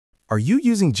Are you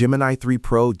using Gemini 3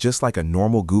 Pro just like a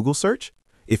normal Google search?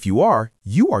 If you are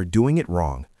doing it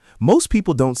wrong. Most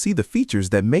people don't see the features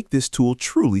that make this tool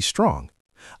truly strong.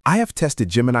 I have tested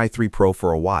Gemini 3 Pro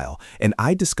for a while, and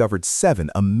I discovered 7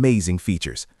 amazing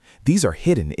features. These are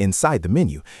hidden inside the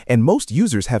menu, and most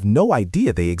users have no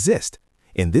idea they exist.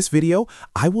 In this video,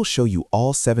 I will show you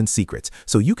all 7 secrets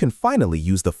so you can finally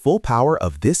use the full power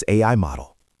of this AI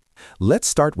model. Let's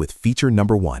start with feature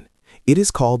number 1. It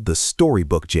is called the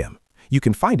Storybook gem. You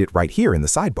can find it right here in the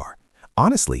sidebar.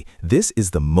 Honestly, this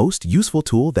is the most useful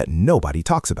tool that nobody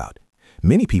talks about.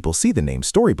 Many people see the name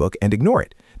Storybook and ignore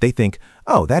it. They think,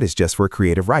 oh, that is just for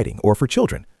creative writing or for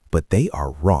children. But they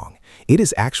are wrong. It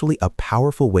is actually a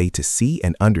powerful way to see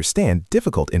and understand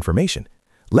difficult information.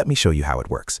 Let me show you how it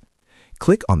works.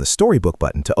 Click on the Storybook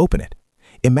button to open it.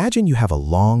 Imagine you have a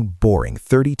long, boring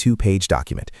 32-page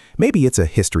document. Maybe it's a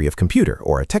history of computer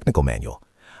or a technical manual.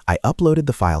 I uploaded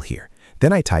the file here.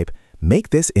 Then I type,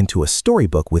 make this into a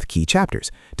storybook with key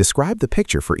chapters. Describe the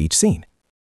picture for each scene.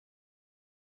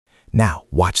 Now,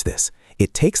 watch this.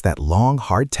 It takes that long,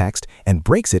 hard text and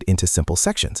breaks it into simple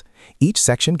sections. Each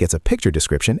section gets a picture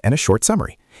description and a short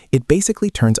summary. It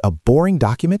basically turns a boring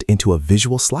document into a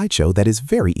visual slideshow that is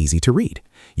very easy to read.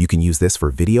 You can use this for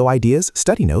video ideas,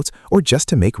 study notes, or just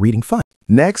to make reading fun.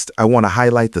 Next, I want to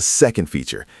highlight the second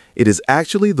feature. It is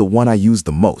actually the one I use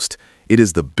the most. It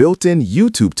is the built-in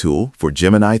YouTube tool for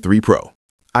Gemini 3 Pro.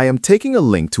 I am taking a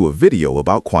link to a video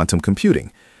about quantum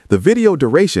computing. The video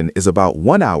duration is about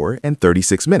 1 hour and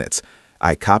 36 minutes.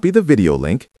 I copy the video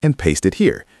link and paste it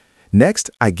here. Next,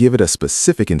 I give it a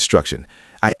specific instruction.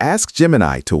 I ask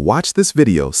Gemini to watch this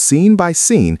video scene by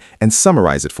scene and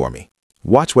summarize it for me.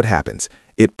 Watch what happens.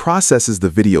 It processes the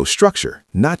video structure,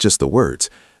 not just the words.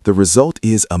 The result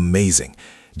is amazing.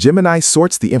 Gemini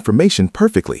sorts the information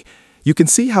perfectly. You can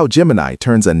see how Gemini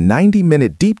turns a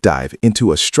 90-minute deep dive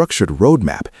into a structured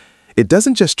roadmap. It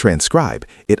doesn't just transcribe,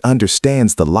 it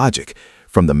understands the logic,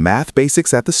 from the math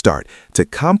basics at the start to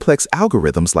complex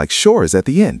algorithms like Shor's at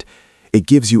the end. It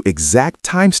gives you exact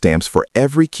timestamps for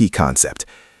every key concept.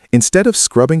 Instead of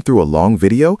scrubbing through a long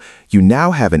video, you now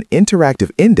have an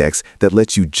interactive index that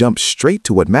lets you jump straight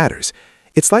to what matters.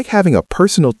 It's like having a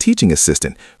personal teaching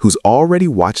assistant who's already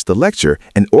watched the lecture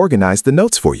and organized the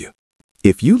notes for you.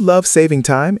 If you love saving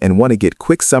time and want to get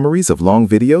quick summaries of long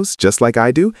videos just like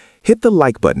I do, hit the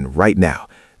like button right now.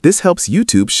 This helps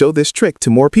YouTube show this trick to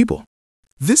more people.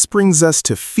 This brings us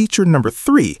to feature number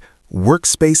 3,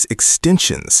 Workspace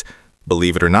Extensions.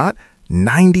 Believe it or not,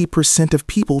 90% of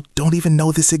people don't even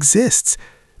know this exists.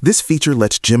 This feature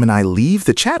lets Gemini leave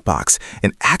the chat box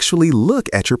and actually look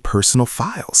at your personal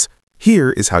files. Here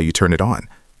is how you turn it on.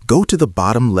 Go to the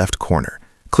bottom left corner,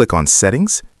 click on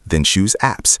Settings, then choose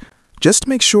Apps. Just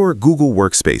make sure Google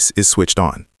Workspace is switched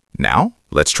on. Now,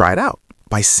 let's try it out.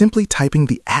 By simply typing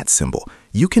the @ symbol,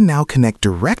 you can now connect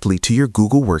directly to your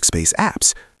Google Workspace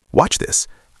apps. Watch this.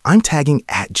 I'm tagging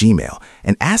 @Gmail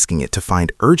and asking it to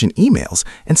find urgent emails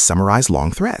and summarize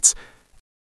long threads.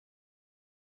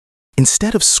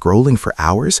 Instead of scrolling for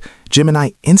hours,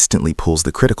 Gemini instantly pulls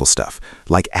the critical stuff,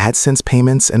 like AdSense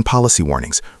payments and policy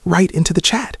warnings, right into the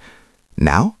chat.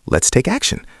 Now, let's take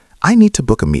action. I need to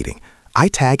book a meeting. I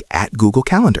tag @Google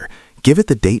Calendar, give it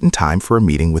the date and time for a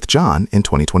meeting with John in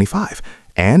 2025,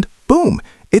 and boom,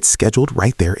 it's scheduled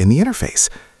right there in the interface.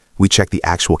 We check the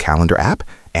actual calendar app,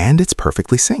 and it's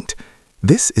perfectly synced.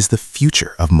 This is the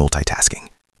future of multitasking.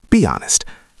 Be honest,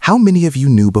 how many of you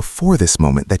knew before this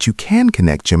moment that you can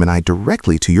connect Gemini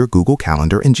directly to your Google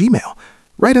Calendar and Gmail?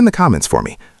 Write in the comments for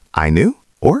me. I knew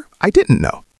or I didn't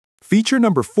know. Feature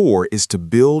number 4 is to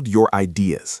build your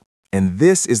ideas. And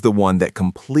this is the one that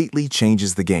completely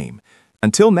changes the game.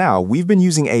 Until now, we've been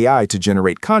using AI to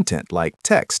generate content like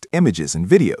text, images, and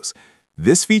videos.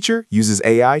 This feature uses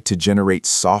AI to generate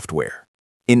software.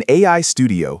 In AI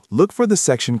Studio, look for the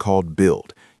section called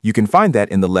Build. You can find that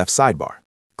in the left sidebar.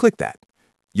 Click that.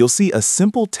 You'll see a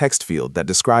simple text field that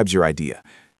describes your idea.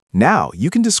 Now, you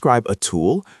can describe a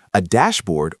tool, a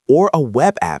dashboard, or a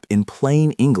web app in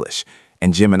plain English,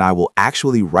 and Gemini will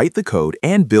actually write the code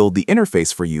and build the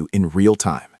interface for you in real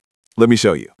time. Let me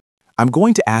show you. I'm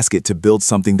going to ask it to build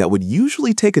something that would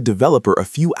usually take a developer a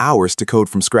few hours to code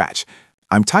from scratch.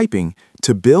 I'm typing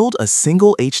to build a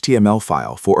single HTML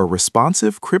file for a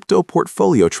responsive crypto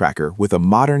portfolio tracker with a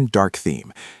modern dark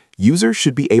theme. Users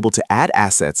should be able to add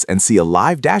assets and see a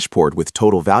live dashboard with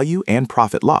total value and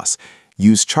profit loss.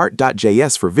 Use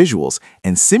chart.js for visuals,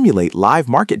 and simulate live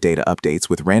market data updates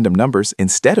with random numbers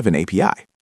instead of an API.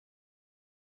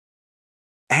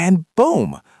 And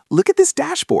boom! Look at this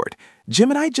dashboard.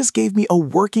 Gemini just gave me a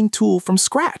working tool from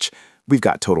scratch. We've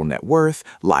got total net worth,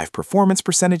 live performance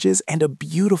percentages, and a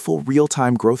beautiful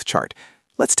real-time growth chart.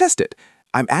 Let's test it.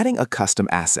 I'm adding a custom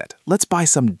asset. Let's buy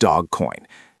some dog coin.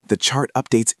 The chart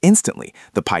updates instantly,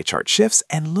 the pie chart shifts,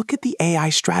 and look at the AI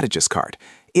strategist card.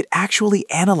 It actually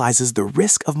analyzes the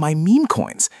risk of my meme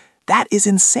coins. That is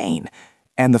insane.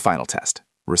 And the final test,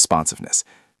 responsiveness.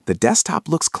 The desktop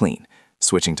looks clean.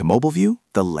 Switching to mobile view,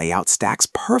 the layout stacks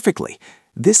perfectly.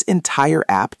 This entire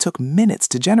app took minutes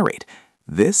to generate.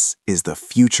 This is the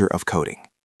future of coding.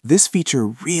 This feature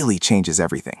really changes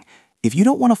everything. If you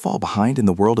don't want to fall behind in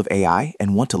the world of AI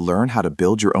and want to learn how to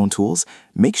build your own tools,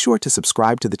 make sure to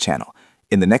subscribe to the channel.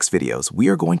 In the next videos, we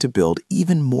are going to build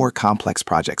even more complex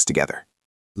projects together.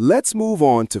 Let's move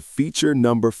on to feature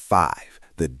number 5,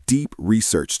 the deep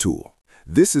research tool.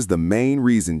 This is the main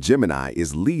reason Gemini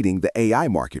is leading the AI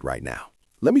market right now.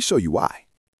 Let me show you why.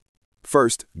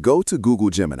 First, go to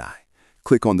Google Gemini.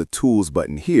 Click on the Tools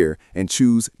button here and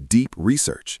choose Deep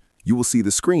Research. You will see the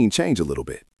screen change a little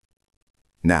bit.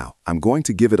 Now, I'm going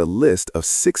to give it a list of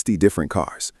 60 different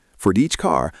cars. For each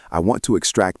car, I want to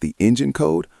extract the engine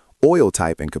code, oil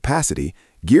type and capacity,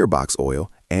 gearbox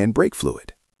oil, and brake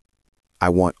fluid. I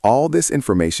want all this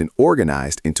information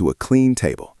organized into a clean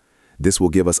table. This will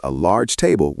give us a large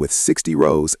table with 60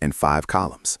 rows and 5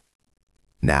 columns.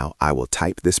 Now, I will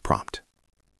type this prompt.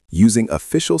 Using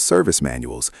official service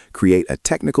manuals, create a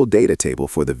technical data table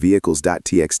for the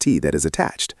vehicles.txt that is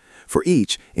attached. For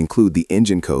each, include the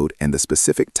engine code and the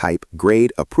specific type,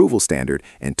 grade, approval standard,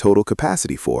 and total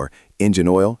capacity for engine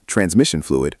oil, transmission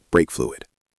fluid, brake fluid.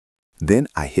 Then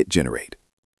I hit Generate.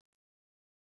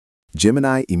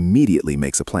 Gemini immediately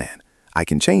makes a plan. I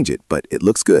can change it, but it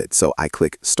looks good, so I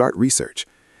click Start Research.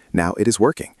 Now it is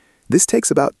working. This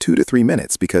takes about 2 to 3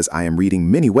 minutes because I am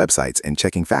reading many websites and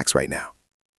checking facts right now.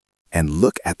 And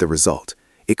look at the result.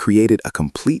 It created a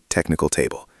complete technical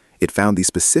table. It found the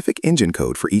specific engine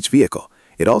code for each vehicle.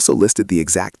 It also listed the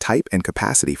exact type and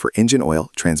capacity for engine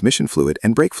oil, transmission fluid,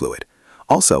 and brake fluid.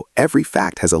 Also, every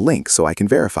fact has a link so I can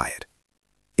verify it.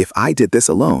 If I did this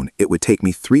alone, it would take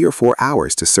me 3 or 4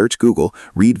 hours to search Google,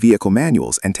 read vehicle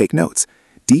manuals, and take notes.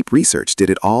 Deep Research did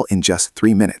it all in just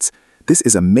 3 minutes. This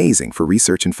is amazing for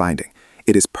research and finding.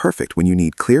 It is perfect when you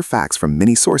need clear facts from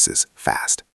many sources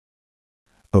fast.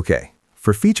 Okay,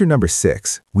 for feature number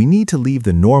 6, we need to leave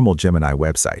the normal Gemini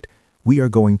website. We are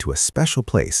going to a special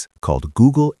place called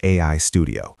Google AI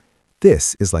Studio.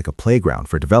 This is like a playground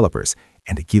for developers,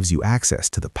 and it gives you access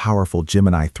to the powerful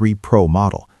Gemini 3 Pro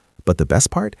model. But the best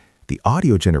part? The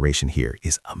audio generation here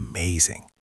is amazing.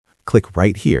 Click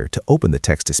right here to open the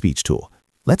text-to-speech tool.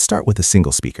 Let's start with a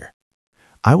single speaker.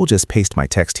 I will just paste my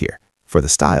text here. For the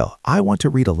style, I want to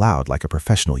read aloud like a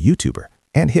professional YouTuber,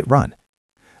 and hit Run.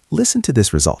 Listen to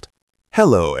this result.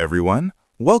 Hello, everyone.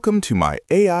 Welcome to my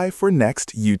AI for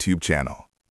Next YouTube channel.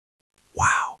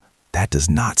 Wow, that does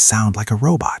not sound like a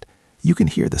robot. You can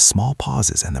hear the small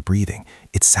pauses and the breathing.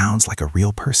 It sounds like a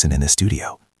real person in the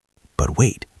studio. But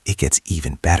wait, it gets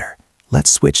even better. Let's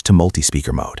switch to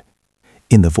multi-speaker mode.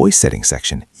 In the voice settings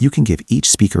section, you can give each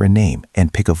speaker a name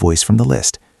and pick a voice from the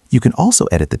list. You can also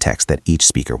edit the text that each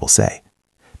speaker will say.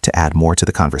 To add more to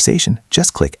the conversation,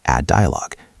 just click Add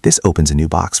Dialogue. This opens a new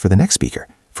box for the next speaker.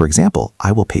 For example,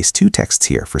 I will paste 2 texts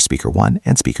here for speaker 1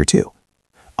 and speaker 2.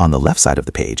 On the left side of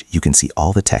the page, you can see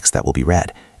all the text that will be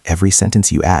read. Every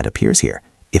sentence you add appears here.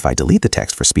 If I delete the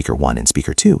text for speaker 1 and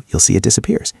speaker 2, you'll see it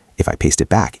disappears. If I paste it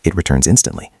back, it returns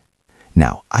instantly.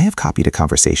 Now, I have copied a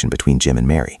conversation between Jim and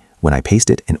Mary. When I paste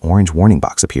it, an orange warning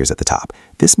box appears at the top.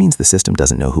 This means the system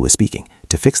doesn't know who is speaking.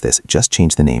 To fix this, just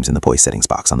change the names in the voice settings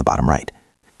box on the bottom right.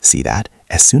 See that?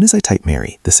 As soon as I type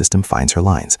Mary, the system finds her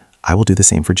lines. I will do the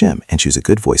same for Jim and choose a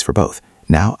good voice for both.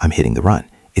 Now I'm hitting the run.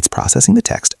 It's processing the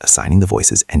text, assigning the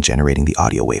voices, and generating the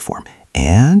audio waveform.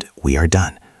 And we are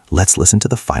done. Let's listen to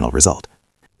the final result.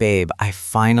 Babe, I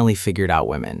finally figured out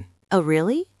women. Oh,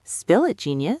 really? Spill it,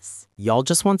 genius. Y'all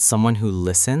just want someone who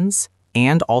listens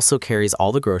and also carries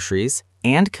all the groceries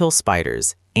and kills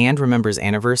spiders and remembers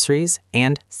anniversaries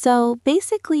and... So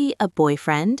basically a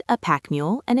boyfriend, a pack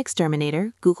mule, an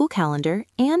exterminator, Google Calendar,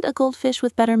 and a goldfish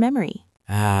with better memory.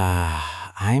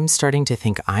 I'm starting to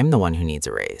think I'm the one who needs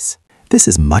a raise. This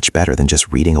is much better than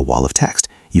just reading a wall of text.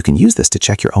 You can use this to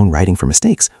check your own writing for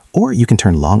mistakes, or you can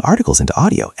turn long articles into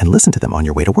audio and listen to them on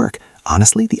your way to work.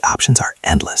 Honestly, the options are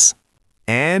endless.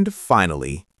 And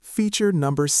finally, feature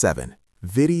number 7,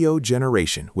 video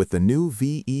generation with the new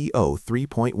VEO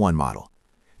 3.1 model.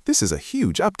 This is a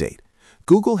huge update.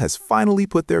 Google has finally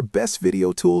put their best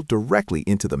video tool directly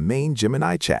into the main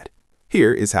Gemini chat.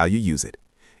 Here is how you use it.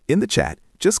 In the chat,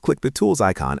 just click the tools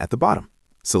icon at the bottom.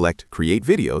 Select Create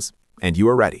Videos, and you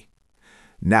are ready.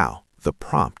 Now, the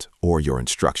prompt or your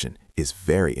instruction is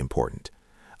very important.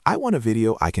 I want a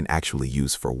video I can actually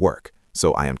use for work,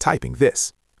 so I am typing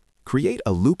this. Create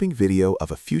a looping video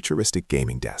of a futuristic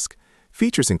gaming desk.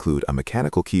 Features include a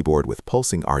mechanical keyboard with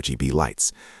pulsing RGB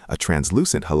lights, a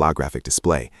translucent holographic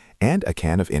display, and a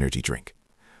can of energy drink.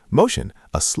 Motion,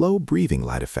 a slow breathing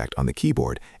light effect on the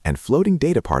keyboard and floating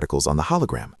data particles on the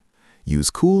hologram.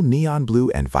 Use cool neon blue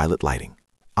and violet lighting.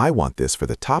 I want this for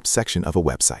the top section of a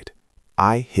website.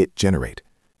 I hit generate.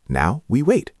 Now we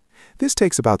wait. This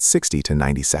takes about 60 to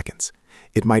 90 seconds.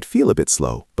 It might feel a bit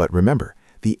slow, but remember,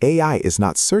 the AI is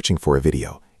not searching for a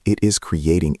video. It is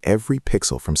creating every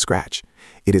pixel from scratch.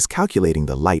 It is calculating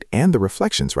the light and the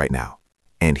reflections right now.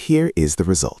 And here is the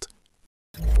result.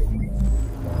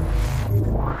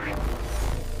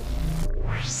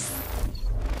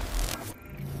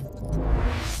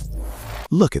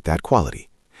 Look at that quality.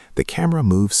 The camera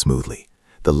moves smoothly.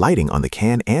 The lighting on the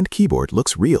can and keyboard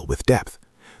looks real with depth.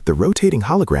 The rotating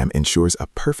hologram ensures a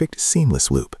perfect,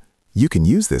 seamless loop. You can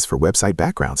use this for website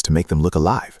backgrounds to make them look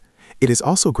alive. It is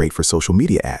also great for social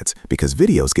media ads because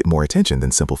videos get more attention than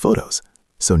simple photos.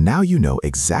 So now you know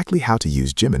exactly how to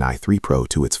use Gemini 3 Pro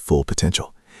to its full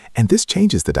potential. And this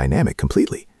changes the dynamic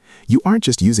completely. You aren't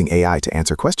just using AI to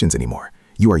answer questions anymore.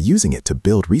 You are using it to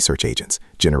build research agents,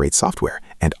 generate software,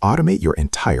 and automate your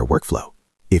entire workflow.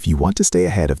 If you want to stay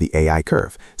ahead of the AI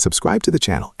curve, subscribe to the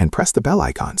channel and press the bell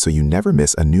icon so you never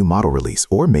miss a new model release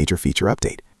or major feature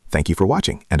update. Thank you for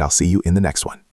watching, and I'll see you in the next one.